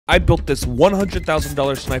I built this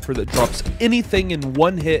 $100,000 sniper that drops anything in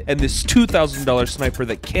one hit, and this $2,000 sniper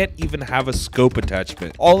that can't even have a scope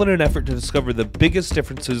attachment, all in an effort to discover the biggest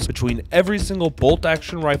differences between every single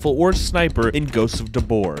bolt-action rifle or sniper in Ghosts of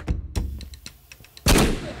Tabor.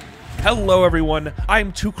 Hello everyone,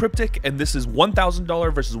 I'm Too Cryptic, and this is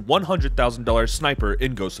 $1,000 versus $100,000 sniper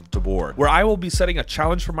in Ghosts of Tabor, where I will be setting a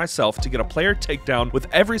challenge for myself to get a player takedown with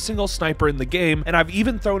every single sniper in the game, and I've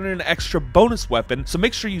even thrown in an extra bonus weapon, so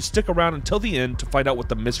make sure you stick around until the end to find out what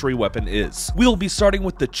the mystery weapon is. We'll be starting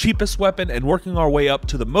with the cheapest weapon and working our way up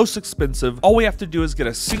to the most expensive. All we have to do is get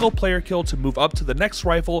a single player kill to move up to the next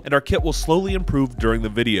rifle, and our kit will slowly improve during the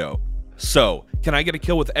video. So, can I get a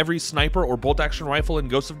kill with every sniper or bolt-action rifle in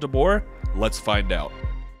Ghosts of Tabor? Let's find out.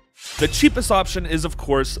 The cheapest option is, of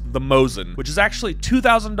course, the Mosin, which is actually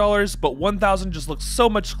 $2,000, but $1,000 just looks so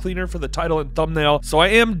much cleaner for the title and thumbnail, so I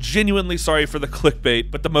am genuinely sorry for the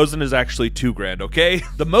clickbait, but the Mosin is actually $2,000, okay?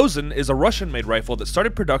 The Mosin is a Russian-made rifle that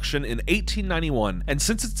started production in 1891, and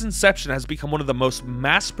since its inception has become one of the most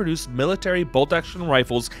mass-produced military bolt-action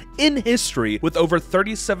rifles in history, with over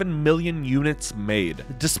 37 million units made.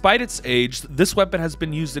 Despite its age, this weapon has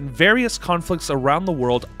been used in various conflicts around the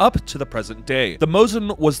world up to the present day. The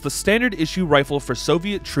Mosin was the standard issue rifle for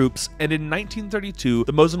Soviet troops, and in 1932,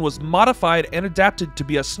 the Mosin was modified and adapted to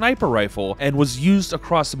be a sniper rifle and was used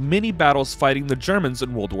across many battles fighting the Germans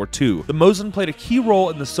in World War II. The Mosin played a key role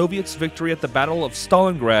in the Soviets' victory at the Battle of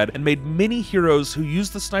Stalingrad and made many heroes who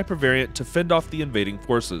used the sniper variant to fend off the invading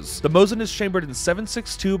forces. The Mosin is chambered in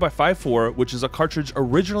 7.62 by 5.4, which is a cartridge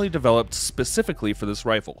originally developed specifically for this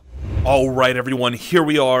rifle. Alright everyone, here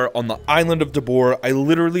we are on the island of Tabor. I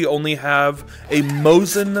literally only have a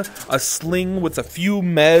Mosin, a sling with a few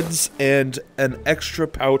meds, and an extra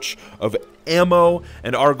pouch of ammo,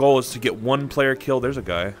 and our goal is to get one player kill. There's a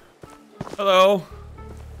guy. Hello.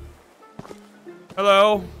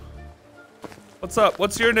 Hello. What's up?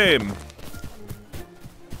 What's your name?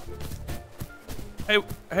 Hey,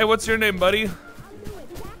 what's your name, buddy?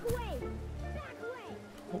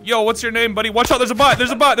 Yo, what's your name, buddy? Watch out, there's a bot! There's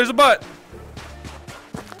a bot! There's a bot!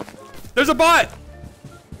 There's a bot!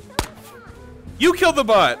 You killed the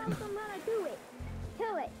bot!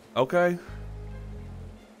 Okay.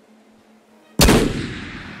 You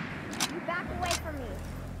back away from me,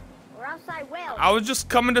 or else I will. I was just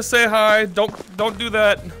coming to say hi. Don't do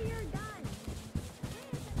that.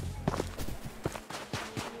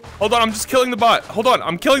 Hold on, I'm just killing the bot. Hold on,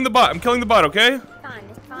 I'm killing the bot. I'm killing the bot, okay? Fine,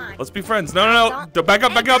 it's fine. Let's be friends. No. Back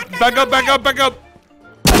up.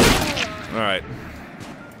 Alright.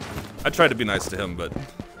 I tried to be nice to him, but...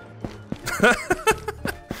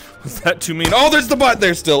 Was that too mean? Oh, there's the bot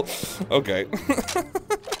there still! Okay.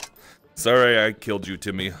 Sorry I killed you,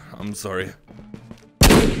 Timmy. I'm sorry.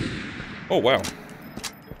 Oh, wow.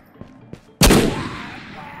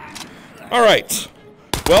 Alright.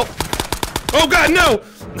 Well... Oh god, no!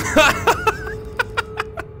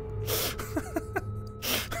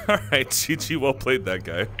 Alright, GG, well played that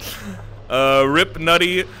guy. Rip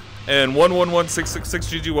Nutty and 111666,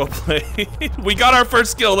 GG, well played. We got our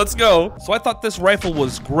first kill, let's go. So I thought this rifle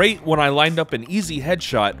was great when I lined up an easy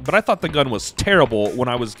headshot, but I thought the gun was terrible when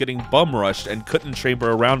I was getting bum rushed and couldn't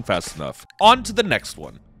chamber around fast enough. On to the next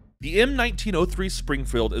one. The M1903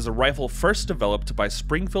 Springfield is a rifle first developed by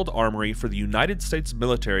Springfield Armory for the United States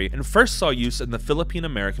military and first saw use in the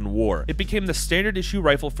Philippine-American War. It became the standard issue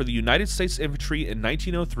rifle for the United States infantry in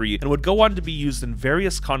 1903 and would go on to be used in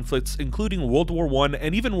various conflicts including World War I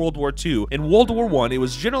and even World War II. In World War I, it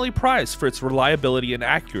was generally prized for its reliability and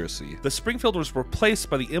accuracy. The Springfield was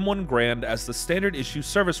replaced by the M1 Garand as the standard issue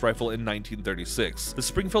service rifle in 1936. The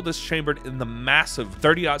Springfield is chambered in the massive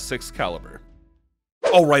 30-06 caliber.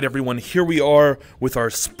 Alright everyone, here we are with our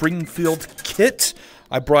Springfield kit.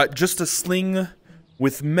 I brought just a sling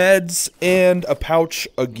with meds and a pouch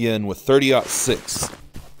again with 30-06.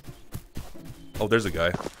 Oh, there's a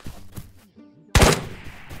guy.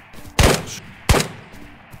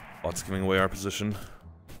 Lots giving away our position.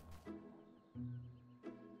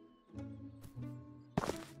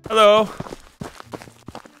 Hello.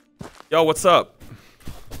 Yo, what's up?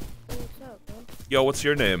 What's up, man? Yo, what's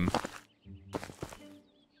your name?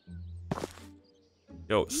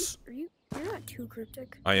 Yo, You're not too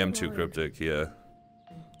cryptic. I am too cryptic, yeah.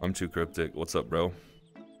 I'm too cryptic. What's up, bro?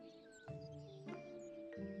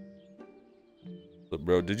 Look,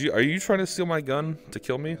 bro, are you trying to steal my gun to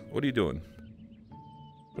kill me? What are you doing?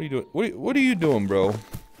 What are you doing? What are you doing, bro?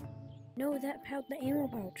 No, the ammo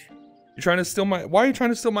pouch. You're trying to steal my, why are you trying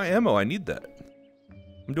to steal my ammo? I need that.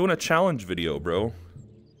 I'm doing a challenge video, bro.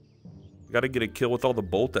 I gotta get a kill with all the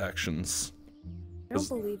bolt actions. I don't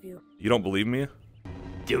believe you. You don't believe me?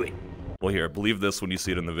 Do it. Well, here, believe this when you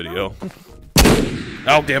see it in the video.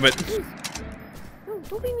 Oh, damn it. No,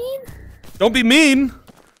 don't be mean. Don't be mean!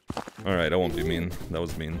 Alright, I won't be mean. That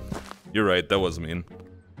was mean. You're right, that was mean.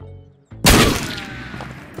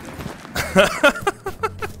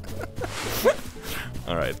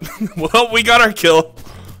 Alright. Well, we got our kill.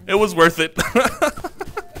 It was worth it.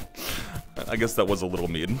 I guess that was a little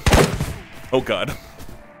mean. Oh god.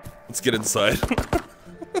 Let's get inside.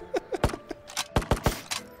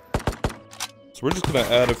 So we're just gonna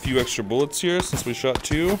add a few extra bullets here since we shot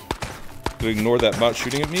 2. Gonna ignore that bot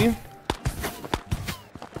shooting at me.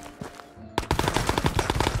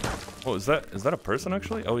 Oh, is that a person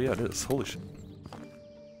actually? Oh yeah, it is. Holy shit.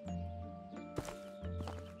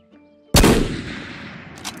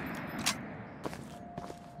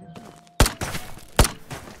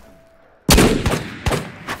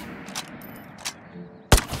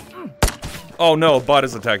 Oh no, a bot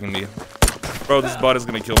is attacking me. Bro, this bot is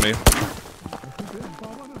gonna kill me.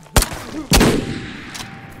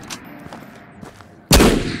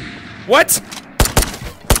 What?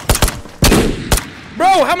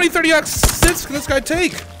 Bro, how many 30x can this guy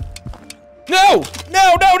take? No!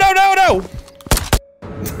 No, no, no, no, no!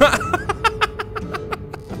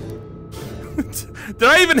 Did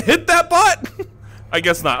I even hit that bot? I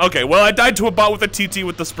guess not. Okay, well, I died to a bot with a TT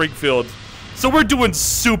with the Springfield. So we're doing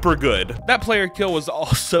super good. That player kill was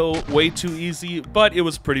also way too easy, but it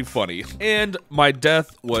was pretty funny. And my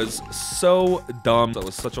death was so dumb. That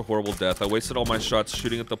was such a horrible death. I wasted all my shots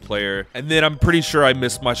shooting at the player, and then I'm pretty sure I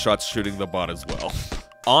missed my shots shooting the bot as well.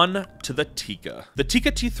 On to the Tikka. The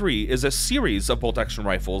Tikka T3 is a series of bolt-action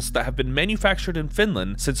rifles that have been manufactured in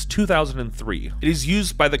Finland since 2003. It is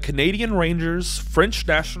used by the Canadian Rangers, French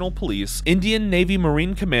National Police, Indian Navy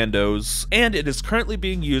Marine Commandos, and it is currently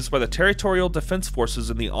being used by the Territorial Defense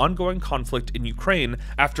Forces in the ongoing conflict in Ukraine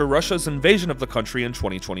after Russia's invasion of the country in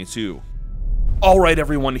 2022. Alright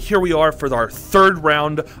everyone, here we are for our 3rd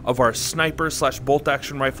round of our sniper / bolt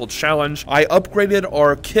action rifle challenge. I upgraded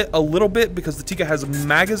our kit a little bit because the Tikka has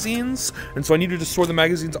magazines, and so I needed to store the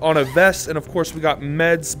magazines on a vest, and of course we got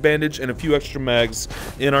meds, bandage, and a few extra mags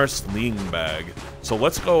in our sling bag. So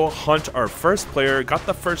let's go hunt our first player. Got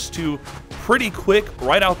the first 2 pretty quick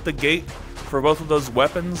right out the gate for both of those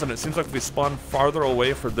weapons, and it seems like we spawned farther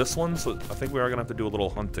away for this one, so I think we are gonna have to do a little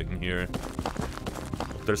hunting here.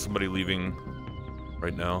 There's somebody leaving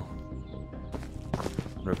right now. I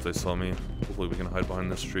wonder if they saw me. Hopefully we can hide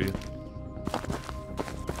behind this tree.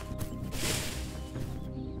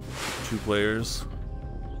 2 players.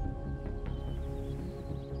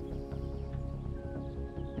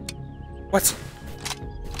 What?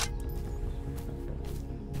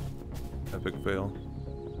 Epic fail.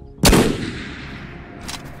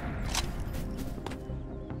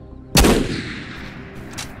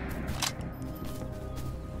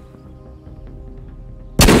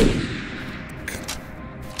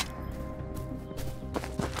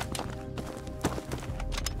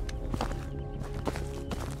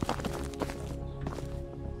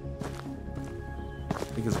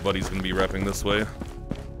 I think his buddy's gonna be wrapping this way.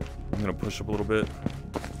 I'm gonna push up a little bit.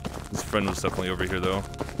 His friend was definitely over here though.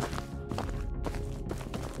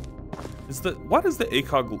 Why does the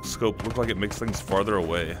ACOG scope look like it makes things farther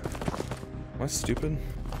away? Am I stupid?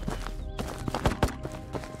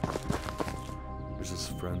 There's his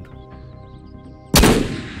friend.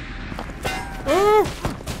 Oh!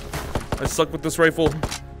 I suck with this rifle.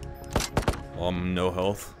 Oh, I'm no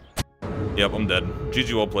health. Yep, I'm dead.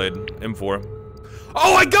 GG, well played. M4.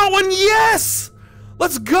 Oh, I got one! Yes!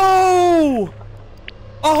 Let's go!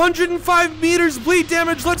 105 meters bleed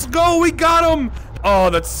damage. Let's go. We got him. Oh,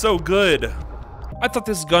 that's so good. I thought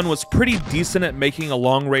this gun was pretty decent at making a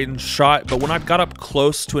long-range shot, but when I got up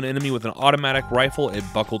close to an enemy with an automatic rifle, it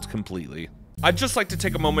buckled completely. I'd just like to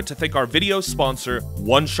take a moment to thank our video sponsor,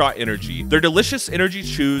 One Shot Energy. Their delicious energy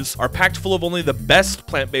chews are packed full of only the best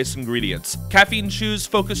plant-based ingredients. Caffeine chews,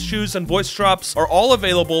 focus chews, and voice drops are all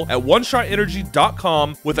available at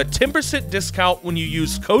oneshotenergy.com with a 10% discount when you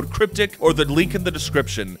use code CRYPTIC or the link in the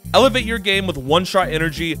description. Elevate your game with One Shot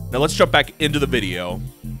Energy. Now let's jump back into the video.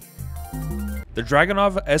 The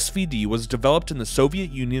Dragunov SVD was developed in the Soviet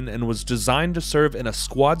Union and was designed to serve in a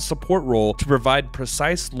squad support role to provide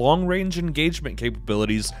precise long-range engagement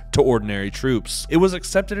capabilities to ordinary troops. It was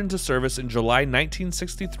accepted into service in July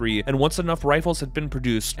 1963, and once enough rifles had been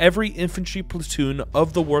produced, every infantry platoon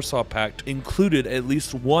of the Warsaw Pact included at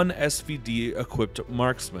least one SVD-equipped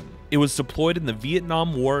marksman. It was deployed in the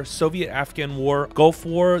Vietnam War, Soviet-Afghan War, Gulf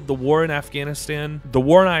War, the war in Afghanistan, the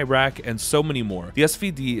war in Iraq, and so many more. The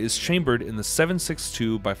SVD is chambered in the 17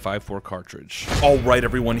 7.62 by 5.4 cartridge. All right,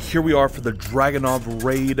 everyone, here we are for the Dragunov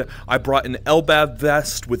raid. I brought an LBAV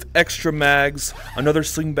vest with extra mags, another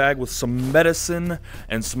sling bag with some medicine,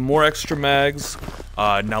 and some more extra mags.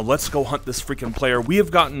 Now let's go hunt this freaking player. We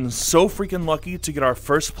have gotten so freaking lucky to get our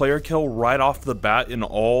first player kill right off the bat in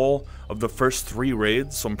all of the first 3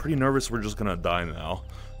 raids, so I'm pretty nervous we're just gonna die now.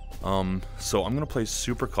 So I'm gonna play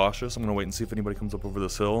super cautious. I'm gonna wait and see if anybody comes up over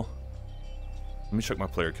this hill. Let me check my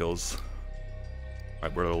player kills.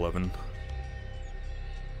 Alright, we're at 11.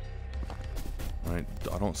 Alright,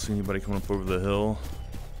 I don't see anybody coming up over the hill.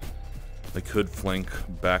 They could flank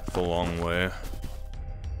back the long way.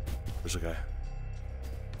 There's a guy.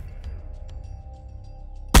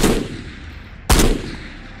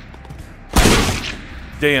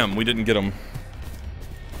 Damn, we didn't get him.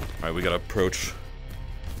 Alright, we gotta approach.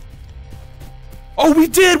 Oh, we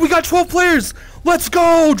did! We got 12 players! Let's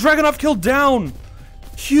go! Dragunov killed down!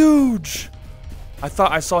 Huge! I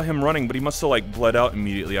thought I saw him running, but he must have, like, bled out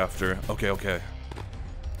immediately after. Okay, okay.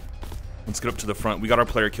 Let's get up to the front. We got our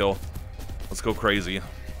player kill. Let's go crazy.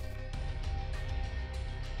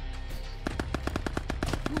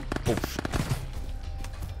 Oh, shit.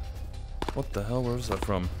 What the hell? Where was that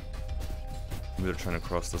from? Maybe they're trying to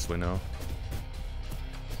cross this way now.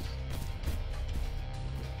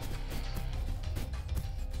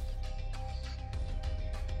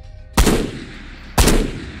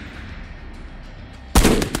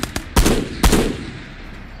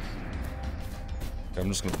 I'm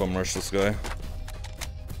just gonna bum rush this guy.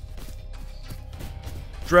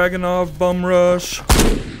 Dragunov bum rush.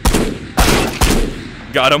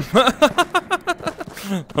 Got him.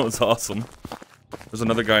 That was awesome. There's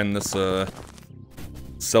another guy in this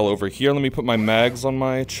cell over here. Let me put my mags on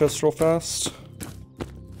my chest real fast.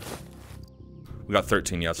 We got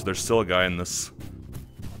 13, yeah, so there's still a guy in this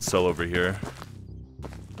cell over here.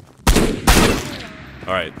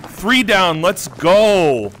 Alright, 3 down, let's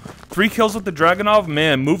go! 3 kills with the Dragunov,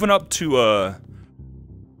 man, moving up to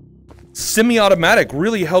semi-automatic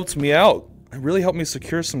really helped me out. It really helped me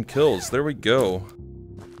secure some kills. There we go.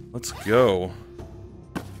 Let's go.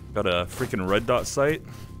 Got a freaking red dot sight.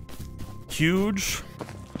 Huge.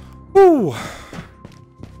 Woo!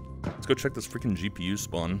 Let's go check this freaking GPU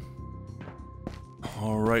spawn.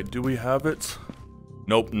 Alright, do we have it?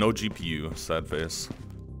 Nope, no GPU. Sad face.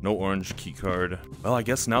 No orange keycard. Well, I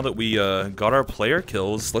guess now that we got our player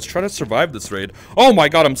kills, let's try to survive this raid. Oh my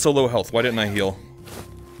god, I'm so low health. Why didn't I heal?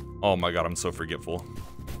 Oh my god, I'm so forgetful.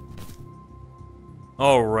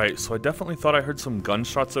 Alright, so I definitely thought I heard some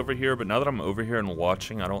gunshots over here, but now that I'm over here and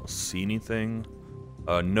watching, I don't see anything.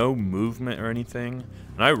 No movement or anything.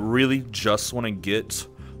 And I really just want to get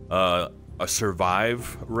a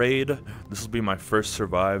survive raid. This will be my first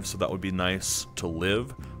survive, so that would be nice to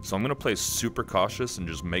live. So I'm gonna play super cautious and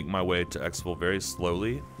just make my way to exfil very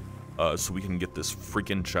slowly, so we can get this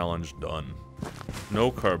freaking challenge done. No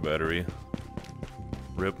car battery.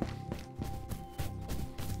 Rip.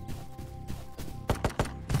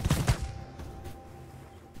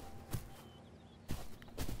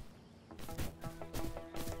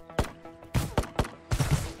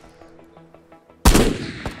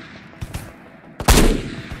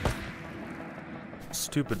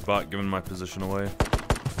 Stupid bot giving my position away.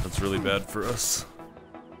 That's really bad for us.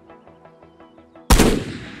 Okay,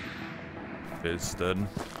 it's dead.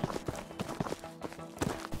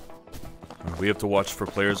 We have to watch for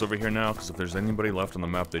players over here now, because if there's anybody left on the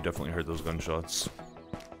map, they definitely heard those gunshots.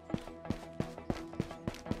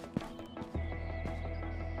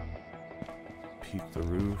 Peek the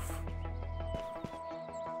roof.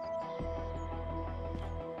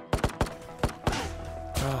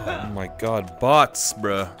 Oh my god, bots,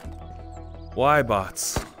 bruh. Why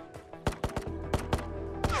bots?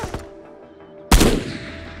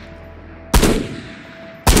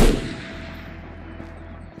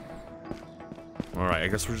 Alright, I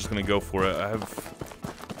guess we're just gonna go for it. I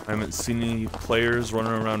haven't seen any players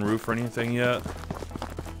running around roof or anything yet.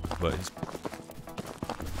 But he's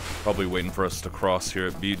probably waiting for us to cross here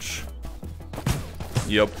at beach.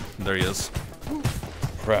 Yep, there he is.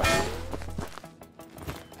 Crap.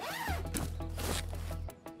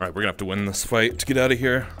 Alright, we're gonna have to win this fight to get out of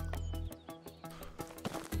here.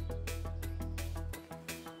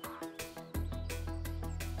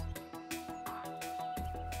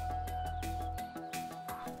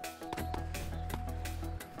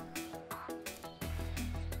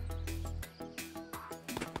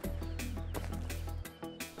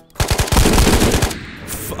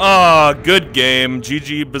 Ah, good game.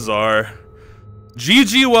 GG, Bizarre.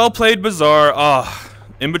 GG, well played, Bizarre. Ah,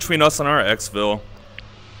 in between us and our exfil.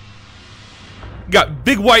 Got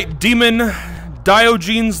Big White Demon,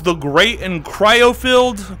 Diogenes the Great and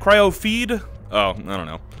Cryofeed? Oh, I don't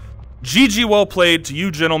know. GG, well played to you,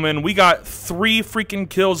 gentlemen. We got 3 freaking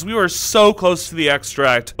kills. We were so close to the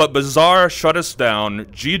extract, but Bazaar shut us down.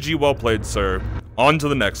 GG, well played, sir. On to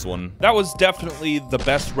the next one. That was definitely the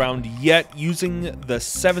best round yet. Using the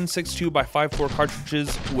 7.62x5.4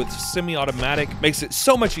 cartridges with semi-automatic makes it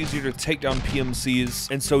so much easier to take down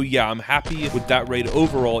PMCs. And so yeah, I'm happy with that raid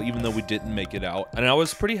overall, even though we didn't make it out. And I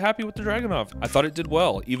was pretty happy with the Dragunov. I thought it did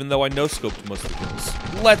well, even though I no-scoped most of the kills.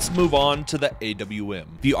 Let's move on to the AWM.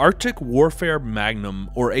 The Arctic Warfare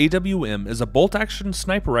Magnum, or AWM, is a bolt-action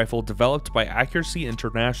sniper rifle developed by Accuracy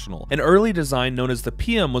International. An early design known as the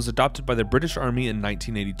PM was adopted by the British Army in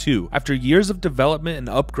 1982. After years of development and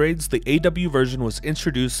upgrades, the AW version was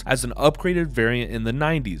introduced as an upgraded variant in the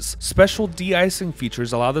 90s. Special de-icing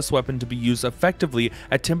features allow this weapon to be used effectively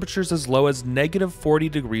at temperatures as low as -40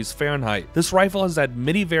 degrees Fahrenheit. This rifle has had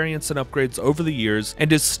many variants and upgrades over the years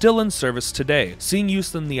and is still in service today, seeing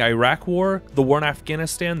use in the Iraq War, the war in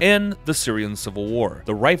Afghanistan, and the Syrian Civil War.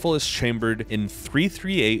 The rifle is chambered in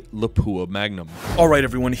 .338 Lapua Magnum. Alright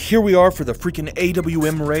everyone, here we are for the freaking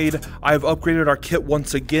AWM raid. I've upgraded our kit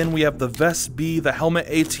once again. We have the vest B, the helmet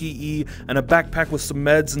ATE, and a backpack with some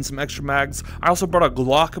meds and some extra mags. I also brought a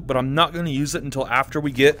Glock, but I'm not going to use it until after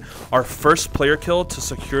we get our first player kill to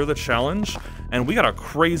secure the challenge. And we got a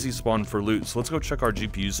crazy spawn for loot, so let's go check our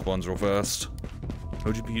GPU spawns real fast.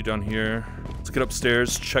 No GPU down here. Let's get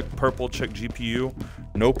upstairs, check purple, check GPU.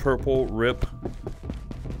 No purple, rip.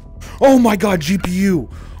 Oh my god, GPU!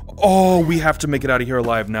 Oh, we have to make it out of here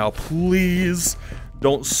alive now, please.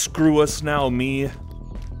 Don't screw us now, me.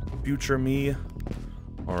 Future me.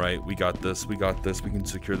 Alright, we got this, we got this. We can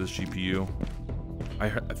secure this GPU. I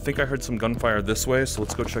think I heard some gunfire this way, so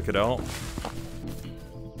let's go check it out.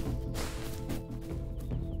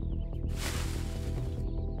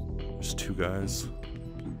 There's 2 guys.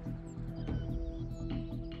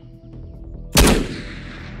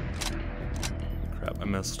 Crap, I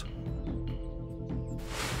missed.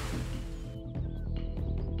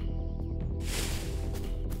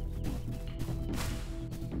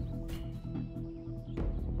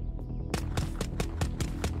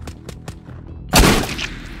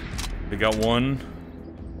 They got one.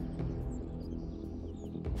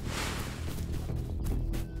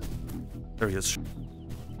 There he is.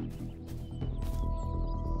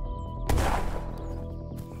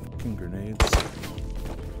 Fucking grenades.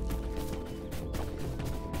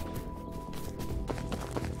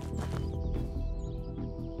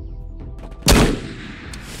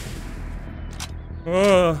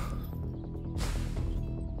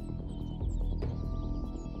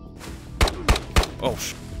 Oh,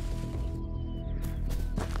 sh.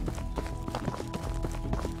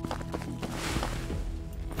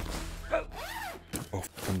 Oh,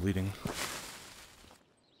 I'm bleeding.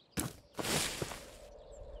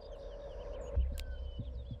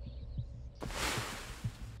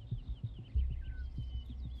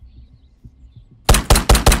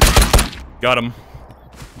 Got him.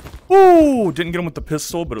 Ooh, didn't get him with the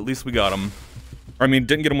pistol, but at least we got him. Or, I mean,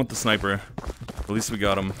 didn't get him with the sniper. At least we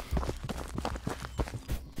got him.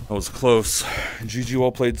 That was close. GG,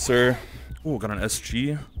 well played, sir. Ooh, got an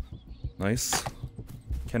SG. Nice.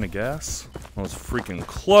 Can of gas. That was freaking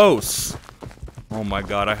close. Oh my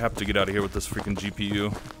god, I have to get out of here with this freaking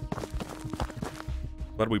GPU.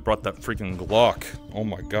 Glad we brought that freaking Glock. Oh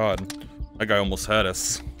my god. That guy almost had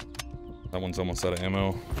us. That one's almost out of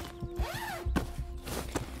ammo.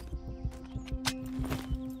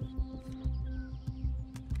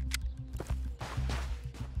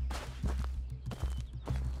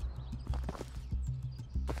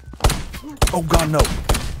 Oh god, no.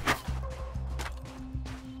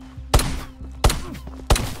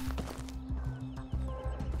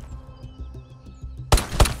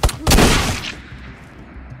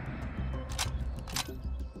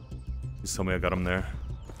 Please tell me I got him there.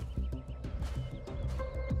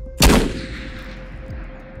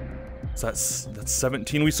 That's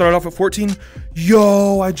 17. We started off at 14.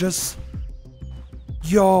 Yo, I just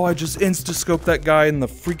insta-scoped that guy in the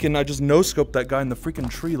freaking, I just no-scoped that guy in the freaking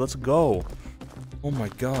tree. Let's go. Oh my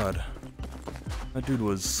god. That dude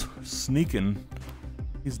was sneaking.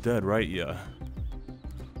 He's dead, right? Yeah.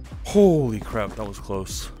 Holy crap, that was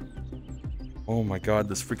close. Oh my god,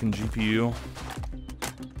 this freaking GPU.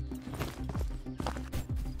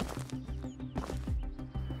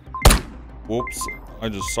 Whoops. I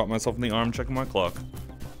just shot myself in the arm checking my clock.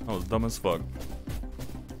 That was dumb as fuck.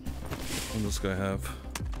 What does this guy have?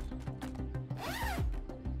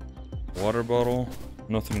 Water bottle.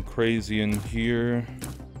 Nothing crazy in here.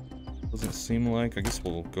 Doesn't seem like. I guess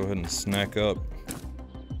we'll go ahead and snack up.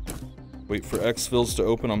 Wait for exfils to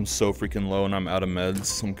open. I'm so freaking low and I'm out of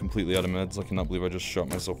meds. I'm completely out of meds. I cannot believe I just shot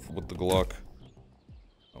myself with the Glock.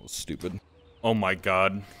 That was stupid. Oh my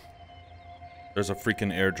god. There's a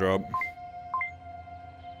freaking airdrop.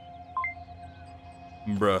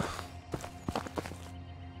 Bruh.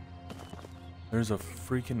 There's a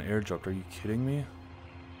freaking airdrop. Are you kidding me?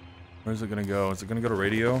 Where's it gonna go? Is it gonna go to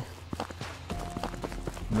radio?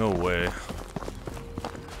 No way.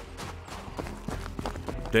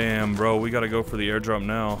 Damn, bro. We gotta go for the airdrop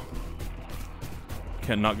now.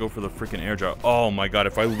 Can't not go for the freaking airdrop. Oh my god,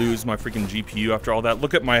 if I lose my freaking GPU after all that,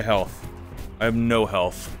 look at my health. I have no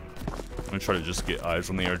health. I'm gonna try to just get eyes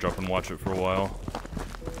on the airdrop and watch it for a while.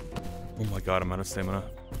 Oh my god, I'm out of stamina.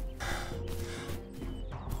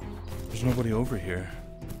 There's nobody over here.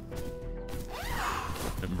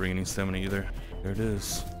 Didn't bring any stamina either. There it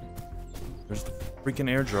is. There's the freaking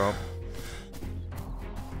airdrop.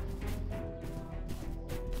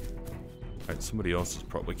 Alright, somebody else is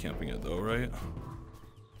probably camping it though, right?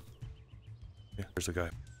 Yeah, there's a guy.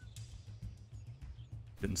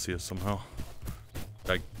 Didn't see us somehow.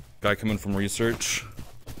 Guy coming from research.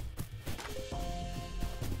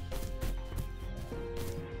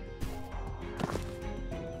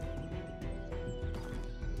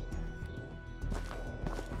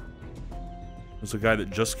 There's a guy that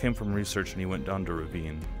just came from research and he went down to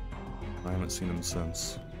ravine. I haven't seen him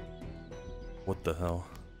since. What the hell?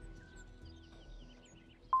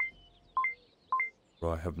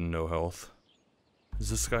 Bro, I have no health. Is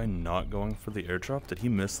this guy not going for the airdrop? Did he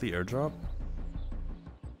miss the airdrop?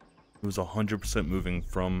 It was 100% moving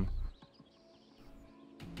from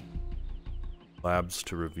labs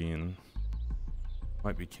to ravine.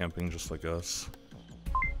 Might be camping just like us.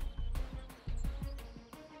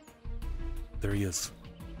 There he is.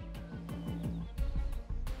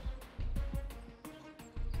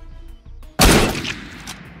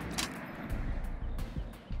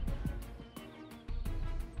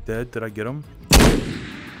 Dead? Did I get him?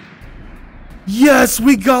 Yes,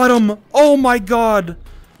 we got him! Oh my god!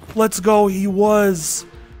 Let's go, he was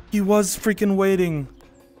freaking waiting.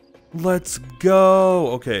 Let's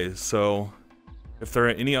go! Okay, so if there are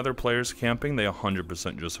any other players camping, they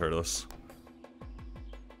 100% just heard us.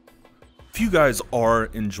 If you guys are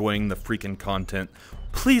enjoying the freaking content,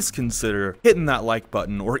 please consider hitting that like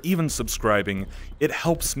button or even subscribing. It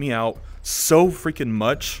helps me out so freaking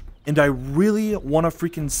much. And I really want to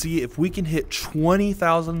freaking see if we can hit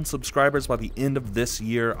 20,000 subscribers by the end of this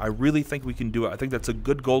year. I really think we can do it. I think that's a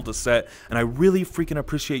good goal to set. And I really freaking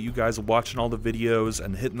appreciate you guys watching all the videos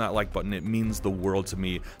and hitting that like button. It means the world to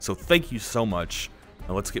me. So thank you so much.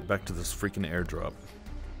 Now let's get back to this freaking airdrop.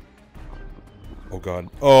 Oh god.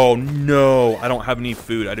 Oh no. I don't have any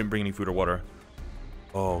food. I didn't bring any food or water.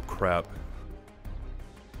 Oh crap.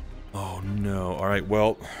 Oh no. Alright,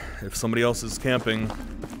 well, if somebody else is camping,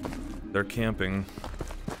 they're camping.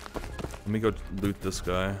 Let me go loot this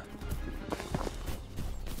guy.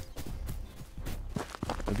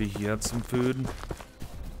 Maybe he had some food.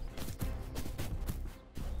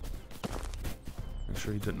 Make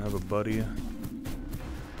sure he didn't have a buddy.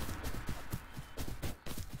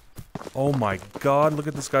 Oh my god, look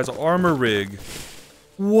at this guy's armor rig.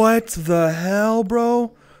 What the hell,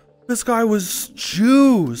 bro? This guy was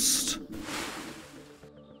juiced.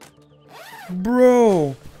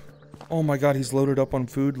 Bro. Oh my god, he's loaded up on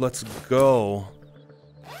food. Let's go.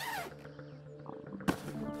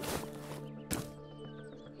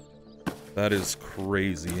 That is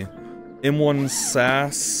crazy. M1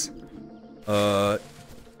 SAS.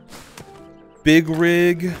 Big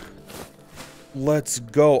rig. Let's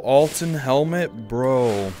go. Alton helmet.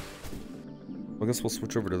 Bro. I guess we'll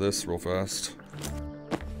switch over to this real fast.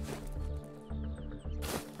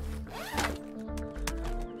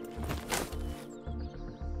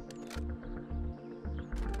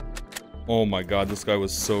 Oh my god, this guy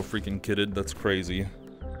was so freaking kitted. That's crazy.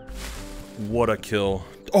 What a kill.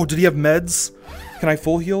 Oh, did he have meds? Can I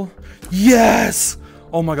full heal? Yes!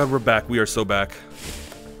 Oh my god, we're back. We are so back.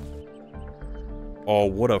 Oh,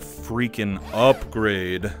 what a freaking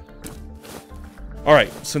upgrade.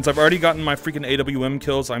 Alright, since I've already gotten my freaking AWM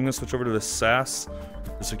kills, I'm gonna switch over to the SAS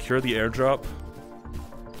to secure the airdrop.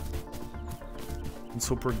 Let's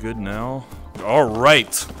hope we're good now.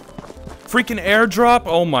 Alright. Freaking airdrop.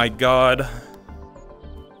 Oh my god.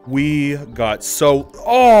 We got so...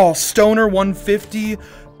 Oh, Stoner 150.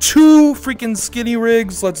 2 freaking skinny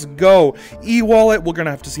rigs. Let's go. E-wallet. We're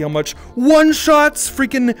gonna have to see how much. One-shots.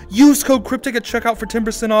 Freaking use code Cryptic at checkout for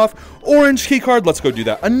 10% off. Orange keycard. Let's go do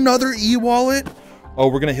that. Another e-wallet. Oh,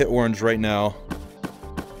 we're gonna hit orange right now.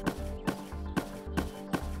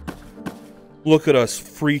 Look at us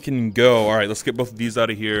freaking go. Alright, let's get both of these out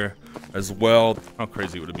of here. as well. How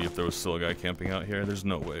crazy would it be if there was still a guy camping out here? There's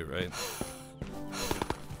no way, right?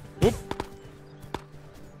 Whoop.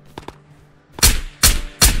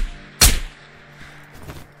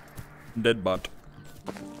 Dead bot.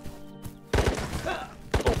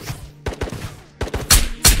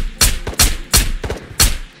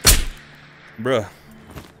 Bruh.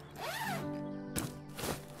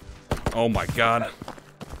 Oh my god.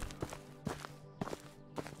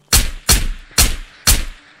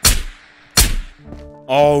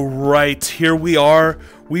 Alright, here we are.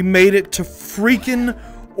 We made it to freaking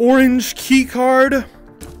orange keycard.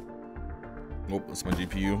 Oh, that's my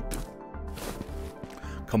GPU.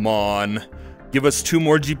 Come on. Give us 2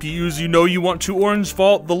 more GPUs. You know you want 2 orange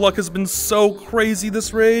vault. The luck has been so crazy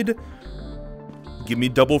this raid. Give me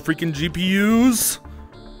double freaking GPUs.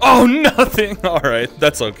 Oh, nothing. Alright,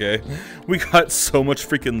 that's okay. We got so much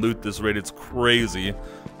freaking loot this raid. It's crazy.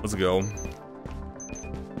 Let's go.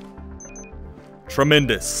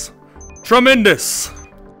 Tremendous. Tremendous.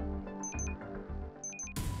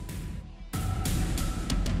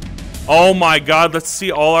 Oh my god, let's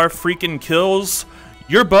see all our freaking kills.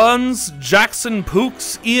 Your Buns, Jackson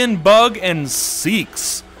Pooks, Ian Bug, and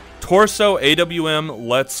Seeks. Torso, AWM,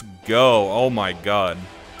 let's go. Oh my god.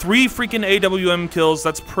 3 freaking AWM kills,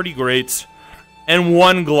 that's pretty great. And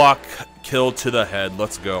 1 Glock kill to the head,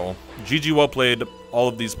 let's go. GG, well played, all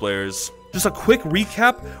of these players. Just a quick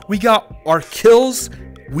recap, we got our kills,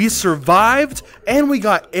 we survived, and we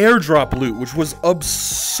got airdrop loot, which was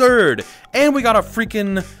absurd. And we got a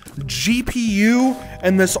freaking GPU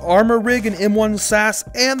and this armor rig and M1 SAS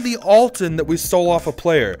and the Alton that we stole off a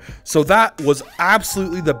player. So that was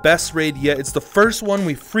absolutely the best raid yet. It's the first one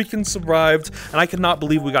we freaking survived, and I cannot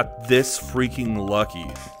believe we got this freaking lucky.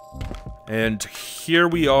 And here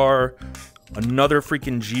we are. Another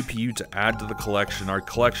freaking GPU to add to the collection. Our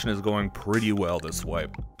collection is going pretty well this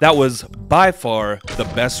wipe. That was by far the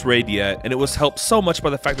best raid yet, and it was helped so much by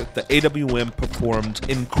the fact that the AWM performed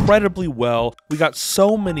incredibly well. We got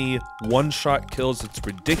so many one-shot kills, it's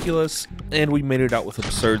ridiculous, and we made it out with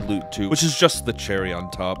absurd loot too, which is just the cherry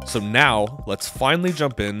on top. So now, let's finally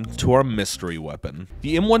jump in to our mystery weapon.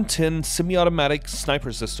 The M110 Semi-Automatic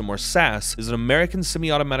Sniper System, or SAS, is an American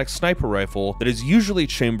semi-automatic sniper rifle that is usually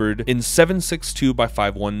chambered in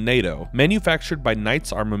 7.62x5.1 NATO. Manufactured by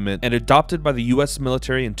Knights Armament and adopted by the US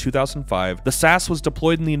military in 2005, the SAS was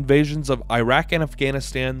deployed in the invasions of Iraq and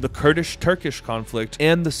Afghanistan, the Kurdish-Turkish conflict,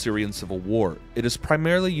 and the Syrian Civil War. It is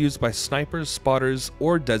primarily used by snipers, spotters,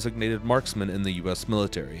 or designated marksmen in the US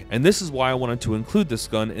military. And this is why I wanted to include this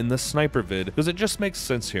gun in the sniper vid, because it just makes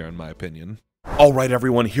sense here in my opinion. Alright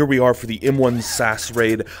everyone, here we are for the M1 SAS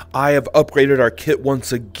raid. I have upgraded our kit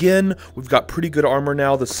once again. We've got pretty good armor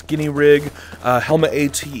now, the skinny rig, helmet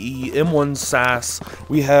ATE, M1 SAS.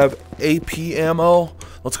 We have AP ammo.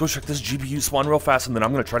 Let's go check this GPU spawn real fast, and then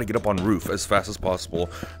I'm going to try to get up on roof as fast as possible.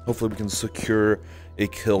 Hopefully we can secure a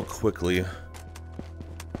kill quickly.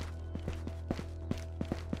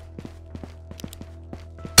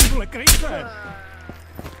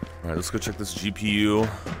 Alright, let's go check this GPU.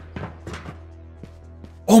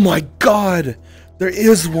 Oh my god! There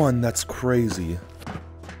is one! That's crazy.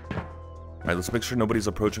 Alright, let's make sure nobody's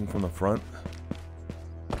approaching from the front.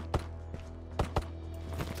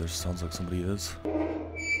 There sounds like somebody is. I'm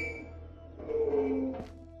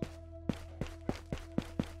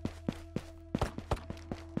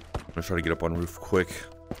gonna try to get up on roof quick.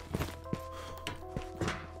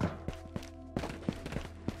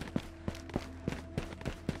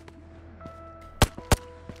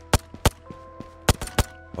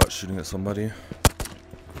 Shooting at somebody.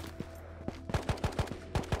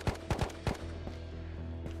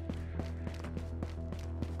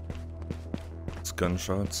 It's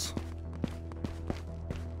gunshots.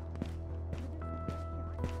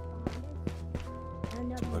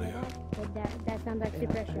 Somebody. That sounds like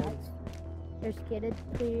super shots. There's skidded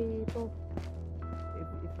people.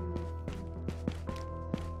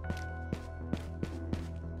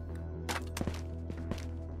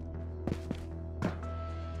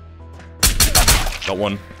 Got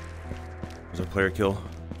one. There's a player kill.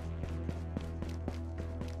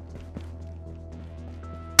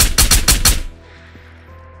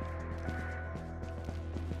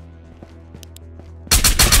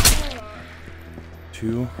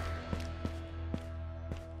 Two.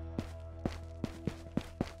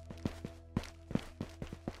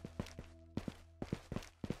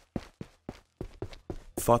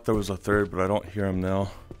 Thought there was a third, but I don't hear him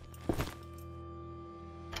now.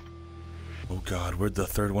 Oh god, where'd the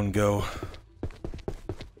third one go?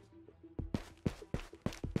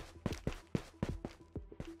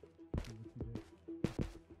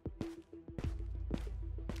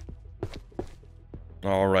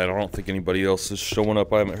 Alright, I don't think anybody else is showing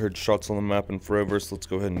up. I haven't heard shots on the map in forever, so let's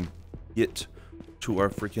go ahead and get to our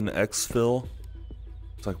freaking exfil.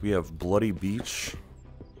 Looks like we have Bloody Beach.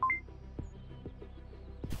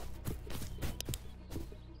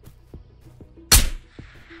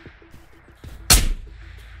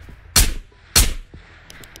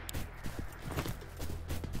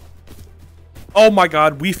 Oh my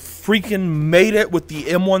god, we freaking made it with the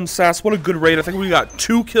M1 SAS. What a good raid. I think we got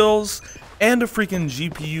 2 kills and a freaking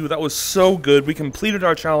GPU. That was so good. We completed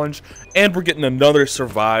our challenge and we're getting another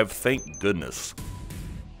survive. Thank goodness.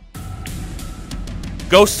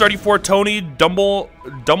 Ghost 34 Tony, Dumble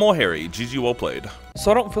Harry. GG, well played. So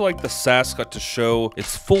I don't feel like the SAS got to show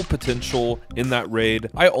its full potential in that raid.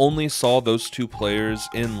 I only saw those 2 players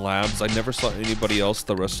in labs. I never saw anybody else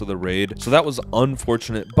the rest of the raid. So that was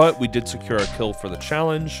unfortunate, but we did secure a kill for the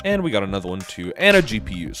challenge and we got another one too, and a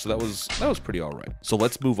GPU. So that was pretty all right. So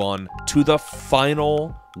let's move on to the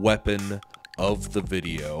final weapon of the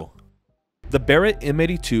video. The Barrett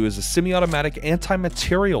M82 is a semi-automatic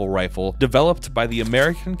anti-material rifle developed by the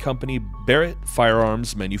American company Barrett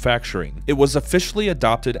Firearms Manufacturing. It was officially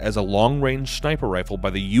adopted as a long-range sniper rifle by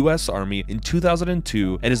the US Army in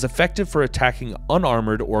 2002 and is effective for attacking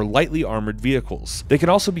unarmored or lightly armored vehicles. They can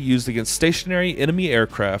also be used against stationary enemy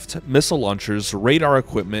aircraft, missile launchers, radar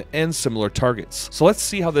equipment, and similar targets. So let's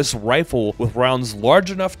see how this rifle with rounds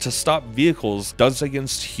large enough to stop vehicles does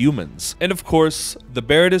against humans. And of course, the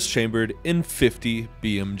Barrett is chambered in 50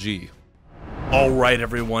 BMG. Alright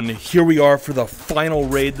everyone, here we are for the final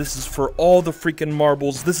raid. This is for all the freaking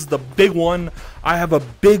marbles. This is the big one. I have a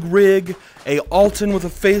big rig, a Alton with a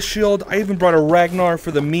face shield. I even brought a Ragnar for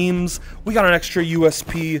the memes. We got an extra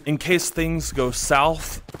USP in case things go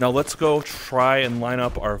south. Now let's go try and line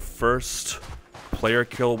up our first player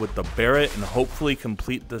kill with the Barrett and hopefully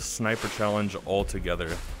complete this sniper challenge all together.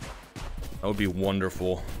 That would be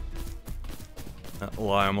wonderful. Not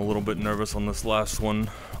lie, I'm a little bit nervous on this last one.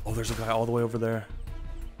 Oh, there's a guy all the way over there.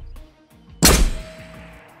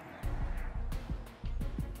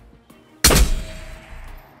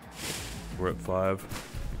 We're at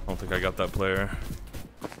 5. I don't think I got that player.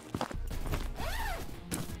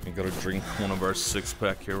 I gotta drink one of our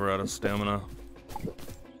 6-pack here. We're out of stamina.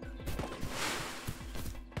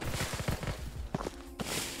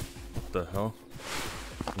 What the hell?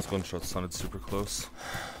 This gunshot sounded super close.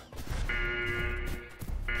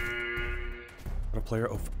 Got a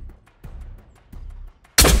player over.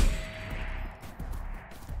 Did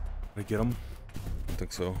I get him? I don't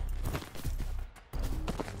think so.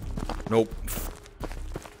 Nope.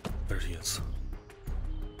 There he is.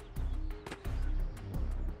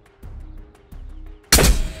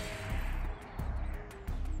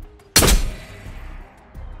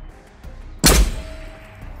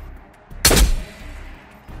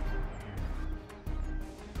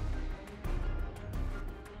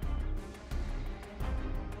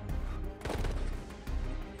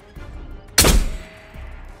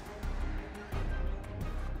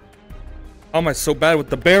 How am I so bad with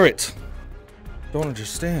the Barrett? Don't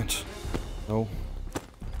understand. No.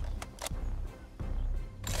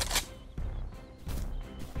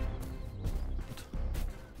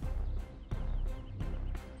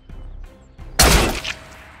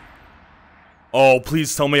 Oh,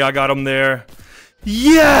 please tell me I got him there.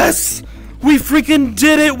 Yes! We freaking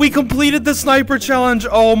did it! We completed the sniper challenge!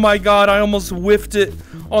 Oh my god, I almost whiffed it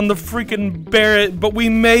on the freaking Barrett, but we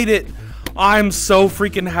made it! I'm so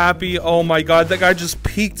freaking happy. Oh my god, that guy just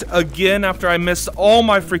peeked again after I missed all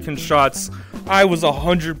my freaking shots. I was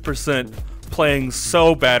 100% playing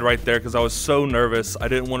so bad right there because I was so nervous. I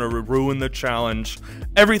didn't want to ruin the challenge.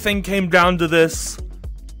 Everything came down to this,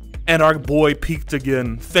 and our boy peeked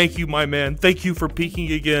again. Thank you, my man. Thank you for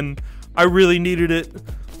peeking again. I really needed it.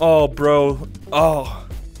 Oh, bro. Oh,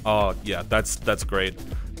 yeah, that's great.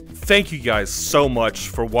 Thank you guys so much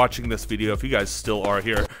for watching this video, if you guys still are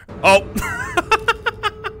here. Oh!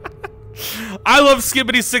 I love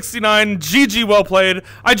Skibbity69. GG, well played.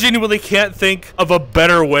 I genuinely can't think of a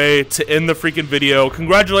better way to end the freaking video.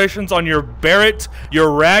 Congratulations on your Barrett,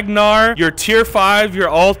 your Ragnar, your tier 5, your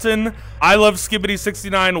Alton. I love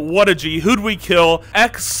Skibbity69. What a G. Who'd we kill?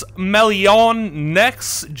 X Melion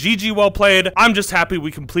next. GG, well played. I'm just happy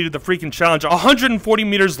we completed the freaking challenge. 140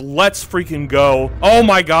 meters. Let's freaking go. Oh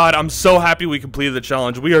my god. I'm so happy we completed the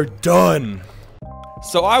challenge. We are done.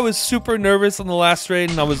 So I was super nervous on the last raid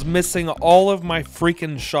and I was missing all of my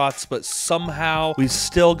freaking shots, but somehow we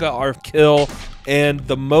still got our kill. And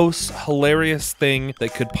the most hilarious thing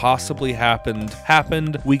that could possibly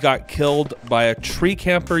happened. We got killed by a tree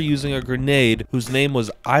camper using a grenade whose name was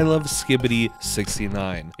I Love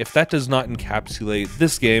Skibbity69. If that does not encapsulate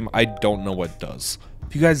this game, I don't know what does.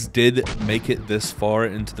 If you guys did make it this far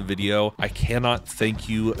into the video, I cannot thank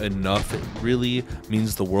you enough. It really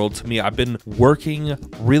means the world to me. I've been working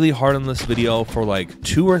really hard on this video for like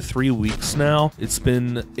 2 or 3 weeks now. It's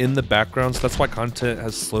been in the background, so that's why content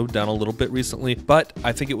has slowed down a little bit recently, but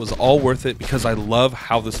I think it was all worth it because I love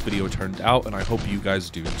how this video turned out, and I hope you guys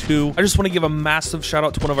do too. I just want to give a massive shout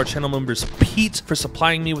out to one of our channel members, Pete, for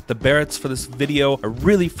supplying me with the Barretts for this video. I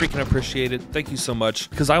really freaking appreciate it. Thank you so much,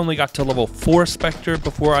 because I only got to level 4 Spectre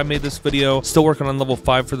before I made this video. Still working on level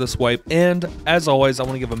 5 for this wipe. And as always, I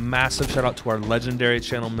want to give a massive shout out to our legendary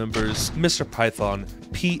channel members, Mr. Python,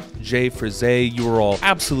 Pete, Jay, Frizay. You are all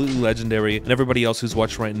absolutely legendary, and everybody else who's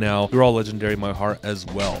watching right now, you're all legendary in my heart as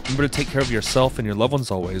well. Remember to take care of yourself and your loved ones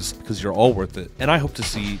always, because you're all worth it. And I hope to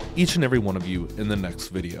see each and every one of you in the next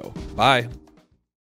video. Bye.